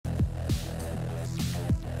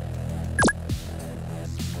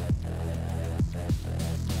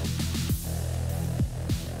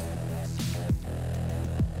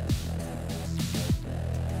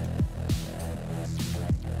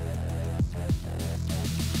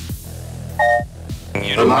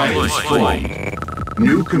Alliance formed.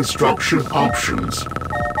 New construction options.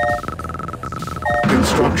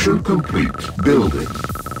 Construction complete. Building.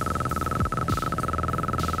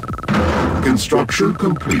 Construction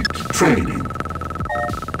complete. Training.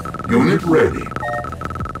 Unit ready.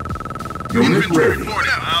 Unit ready.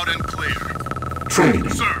 Out and clear. Training.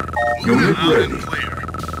 Sir. Unit out ready. And clear.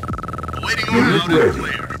 Awaiting Unit order. Out ready. and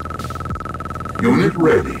clear. Unit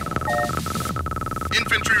ready.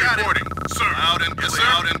 Infantry reporting. Sir. Out and clear.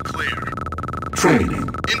 Out and clear. Training.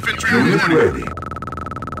 Infantry Unit reporting. ready.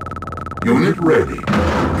 Unit ready.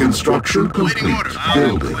 Construction Awaiting complete. orders. Out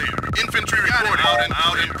Building. and clear. Infantry reporting. Out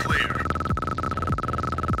and clear.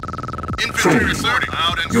 Infantry Training. reporting.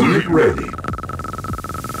 Out and Unit clear. ready.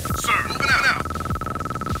 Sir. Moving out now.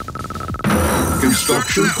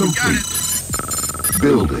 Construction complete.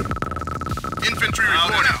 Building. Infantry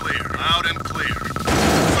reporting. Out and clear.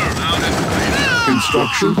 Sir. Out and clear.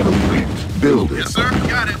 Construction complete. Building. Yes, sir.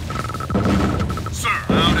 Got it. Sir.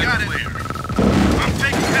 Out and clear. I'm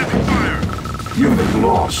taking heavy fire. Unit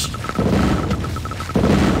lost.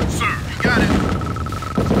 Sir. You got it.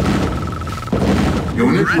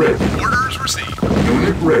 Unit ready. Orders received.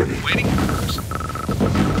 Unit ready. Waiting orders.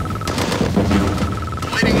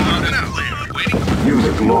 Waiting out and clear. Waiting.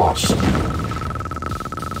 Unit lost.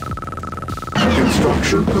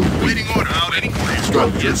 Construction complete. Waiting order. Out and clear.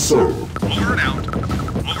 Structure Yes, sir. sold. Over and out.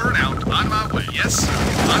 Over and out. On my way. Yes, sir.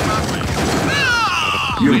 On my way.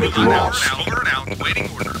 Unit Waiting on lost. Over and out. Waiting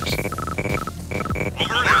orders.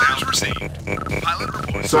 Over and out. Orders received. Pilot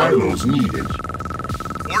report. Silos needed.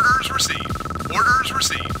 Orders received. Orders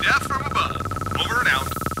received. Death from above. Over and out.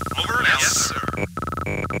 Over and out. Yes, sir.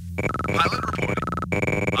 Pilot reporting.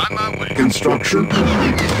 On my way. Construction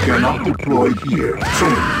complete. Cannot deploy here.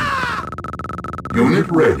 Training. Unit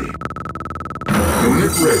ready.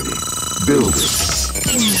 Unit ready. Building.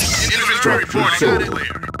 Infantry Structure reporting. sold.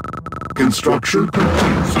 Clear. Construction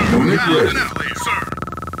complete. Unit Got it. ready. Clear, sir.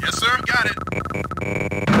 Yes, sir. Got it.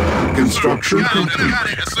 Construction Got it. complete. Got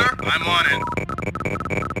it. Yes, sir. I'm on it.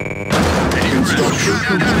 Construction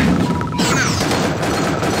complete. Moving out.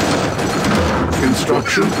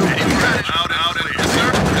 Construction complete. Out and yes, sir.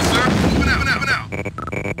 Yes, sir. Moving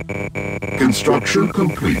out. Construction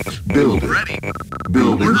complete. Building. Ready.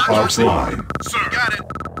 Building offline. Sir. Got it.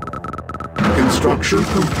 Construction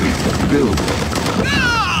complete. Building.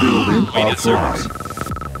 Building offline.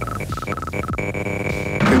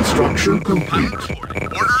 Construction complete.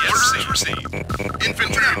 Orders received.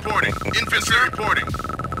 Infantry reporting. Infantry reporting.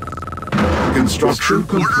 Construction Orders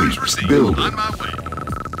complete. received. Building. On my way.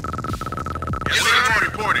 Yes, sir.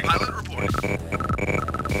 Reporting. Pilot reporting.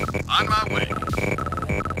 On my way.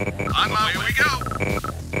 On my way we go.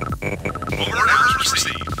 Orders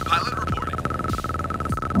received. Pilot reporting.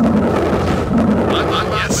 On my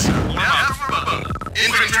yes, way. Down from above.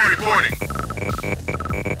 Infantry reporting.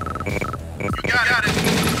 You got it.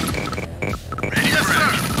 Ready, yes, sir.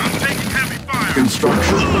 I'm taking heavy fire.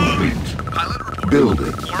 Construction complete. Pilot reporting.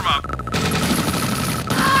 Building. Warm up.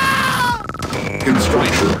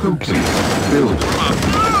 Construction complete. Building.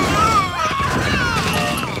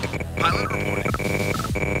 Pilot reporting.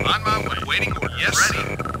 On my way. Waiting order. Yes, ready.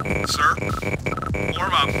 Sir.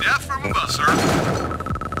 Warm up. Death from above, sir.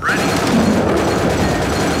 Ready.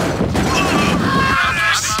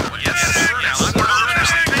 Yes, sir.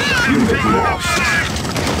 Unit lost.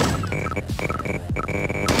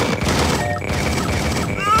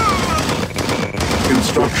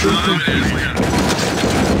 Construction complete.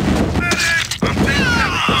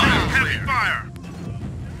 Heavy fire.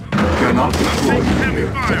 Cannot deploy Heavy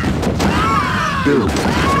here. fire. Building.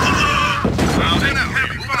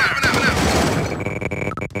 Heavy fire.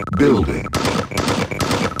 Building.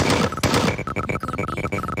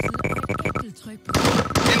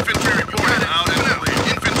 Infantry reporting. Out and out.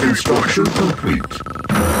 Infantry Construction complete.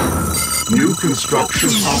 New construction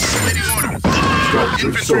options. Waiting orders. Structure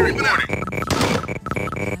Infantry sold. reporting.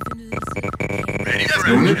 Ready for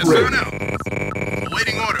Unit yes, sir, ready. now.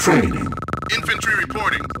 Awaiting order. Training. Infantry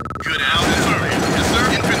reporting. Good out, sir. Yes, sir.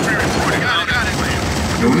 Infantry reporting. Got it.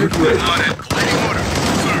 Unit ready. On it. Awaiting order.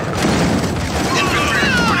 Sir. Infantry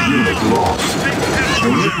reporting. Unit lost.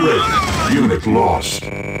 Unit ready. Unit lost.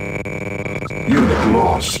 Unit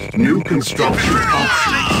lost. New construction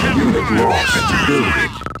options. Unit lost.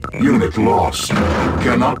 Building. Unit lost.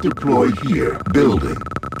 Cannot deploy here. Building.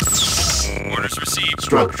 Orders received.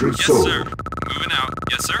 Structure Yes, sold. sir. Moving out.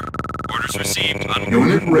 Yes, sir. Orders received. On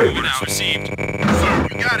Unit ready. Moving out. Received. Sir,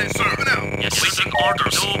 you got it, sir. Now. Yes, sir. Waiting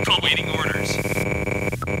orders. No problem. Waiting orders.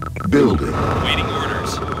 Building. Waiting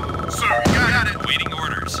orders. Sir, you got it. Waiting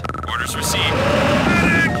orders. Orders received.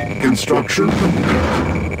 Construction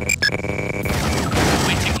complete.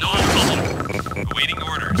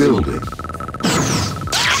 Building.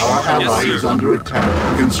 Our ally is under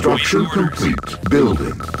attack. Construction complete.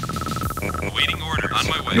 Building. Awaiting orders. On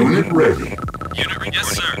my way. Unit ready. Unit reporting. Yes,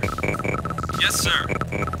 sir. Yes, sir.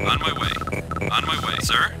 On my way. On my way,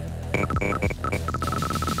 sir.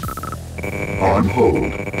 On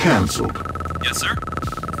hold. Cancelled. Yes, sir.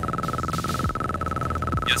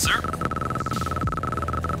 Yes, sir.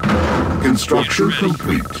 Construction Unit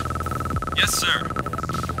ready. complete. Yes, sir.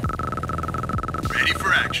 Ready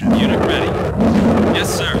for action. Unit ready. Yes,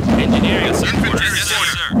 sir. Engineering. Yes, sir. Infantry Orders. Yes,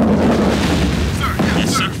 reporting. sir. Sir, Yes,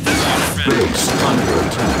 yes, sir. sir. Unit ready. Base under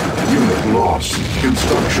attack. Unit lost.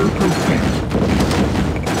 Construction complete.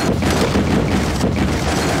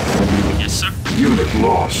 Yes, sir. Unit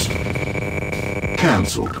lost.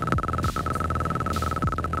 Cancelled.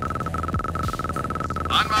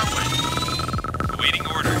 On my way. Awaiting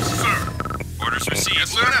orders. Sir. Orders received. Yes,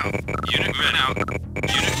 sir. Now. Unit ready. Out.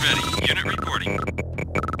 Unit ready. Unit reporting.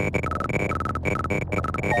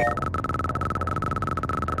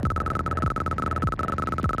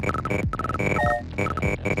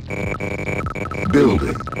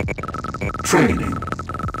 Building. Training.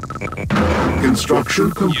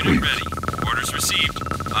 Construction complete. Unit ready. Orders received.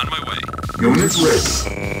 On my way. Unit ready.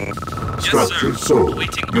 Yes, Structure sir. sold.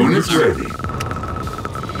 Awaiting Unit orders, sir. ready.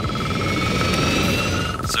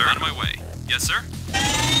 Sir, on my way. Yes, sir.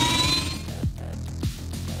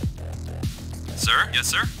 Sir? Yes,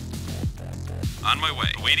 sir. On my way.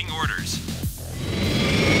 Awaiting orders.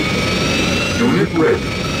 Unit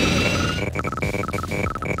ready.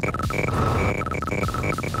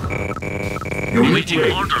 Unit Awaiting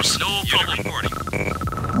ready. orders. No problem. Unit reporting.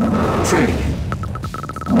 Training.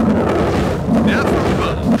 Death from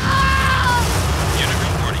above. Unit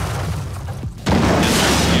reporting. Yes, sir.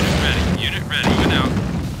 Unit ready. Unit ready. Moving out.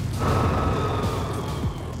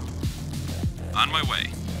 On my way.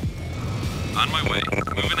 On my way.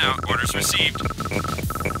 Moving out. Orders received.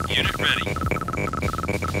 Unit ready.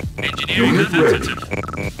 Engineering Unit ready.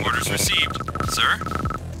 affirmative. Orders received. Sir?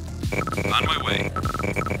 On my way.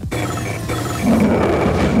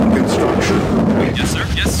 Construction complete. Yes, sir.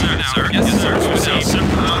 Yes, sir. Now, sir. Yes, sir. Orders received. Sir.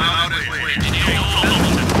 Out and clear. Engineering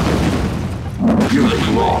Unit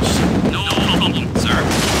lost. no problem, sir.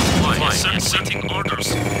 Yes, sir. Setting orders.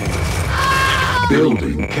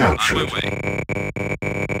 Building On my captured. way.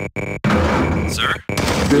 Sir?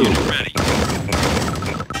 Building. Unit ready.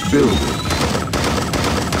 Building.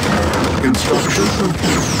 Construction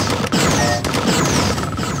complete.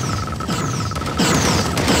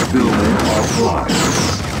 Building offline.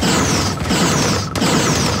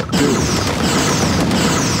 Building.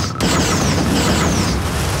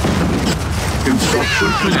 Construction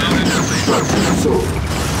complete. Structure sold.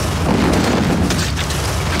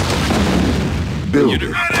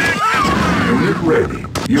 Building. Unit ready.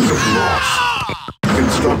 Unit lost.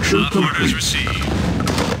 Construction Orders complete. received.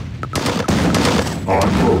 On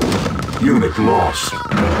hold. Unit lost.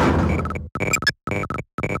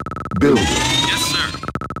 Building. Yes, sir.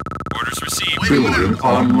 Orders received. Building Awaiting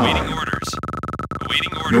online. orders.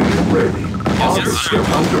 Awaiting orders. Unit ready. Yes, Officer sir.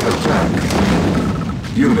 under attack.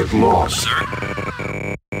 Unit lost. Sir?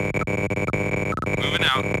 Moving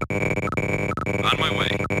out. On my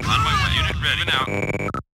way. On my way. Unit ready. Moving out.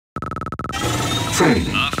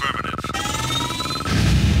 Training. Affirmative.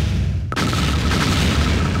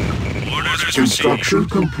 Orders received. Construction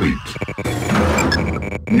complete.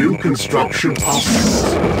 New construction options.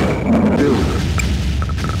 Building.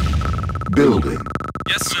 Building.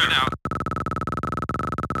 Yes, sir. Now.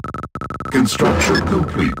 Construction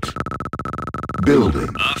complete. Building.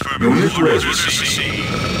 Affirmative. Unit Orders ready. received.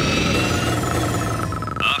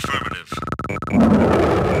 Affirmative.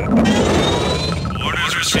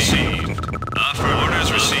 Orders received. Orders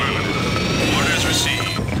received. Orders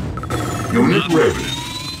received. Unit ready.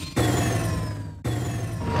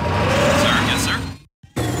 Sir, yes, sir.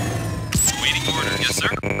 Waiting orders. Yes, sir.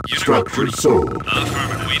 Unit Structure reporting. sold.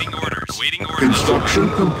 Affirmative. Waiting orders. Waiting orders. Construction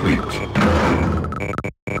complete.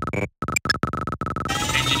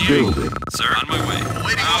 Engineering. Building. Sir, on my way.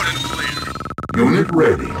 Waiting out and clear. Unit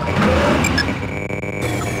ready.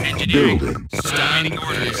 Engineering. Building. Waiting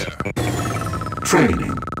orders.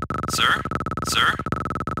 Training. Sir? Sir?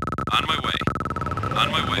 On my way.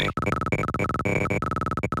 On my way.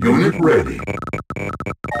 Unit ready.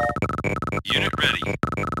 Unit ready.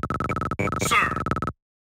 Sir.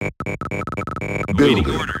 Waiting Building.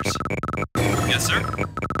 orders. Yes, sir.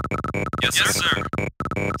 Yes, sir.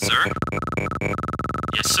 Sir?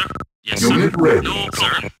 Yes, sir. Yes, sir. Unit ready. No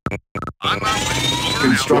problem. On my way. Over and out.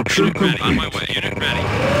 Construction Unit ready. On my complete. way. Unit ready.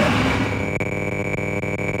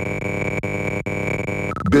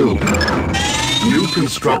 Building. New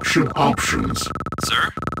construction options. Sir?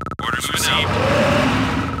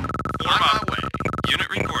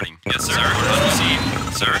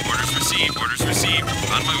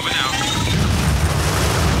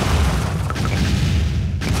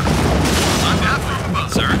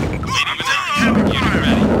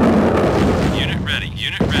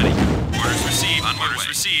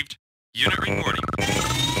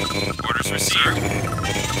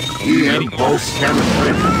 Pulse cannon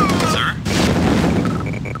ready. Sir?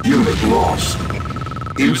 Unit lost.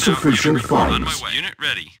 Insufficient On my funds. way. Unit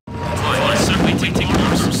ready. Fine, certainly taking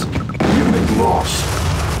orders. Unit lost.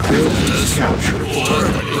 Buildings captured.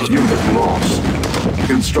 Unit lost.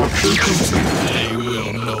 Construction complete. They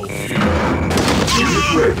will know fear. Unit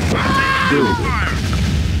ready. Building.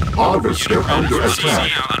 Harvester under Received.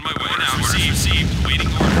 attack. On my way now. Received. Waiting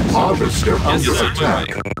orders. Harvester under Yes, on my attack.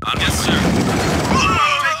 way. Yes, sir.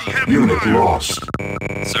 Taking heavy Unit fire. lost.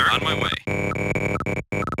 Sir, on my way.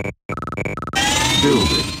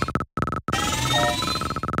 Building.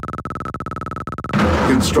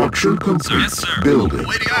 Construction complete. Yes, sir. Building.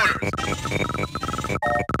 Waiting orders.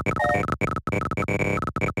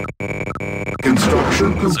 Construction Sir,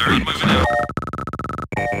 on complete. my way now.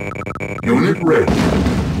 Unit ready.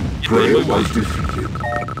 Trail On my was way.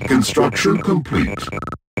 defeated. Construction complete.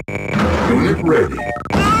 Unit ready.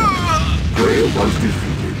 Trail was defeated.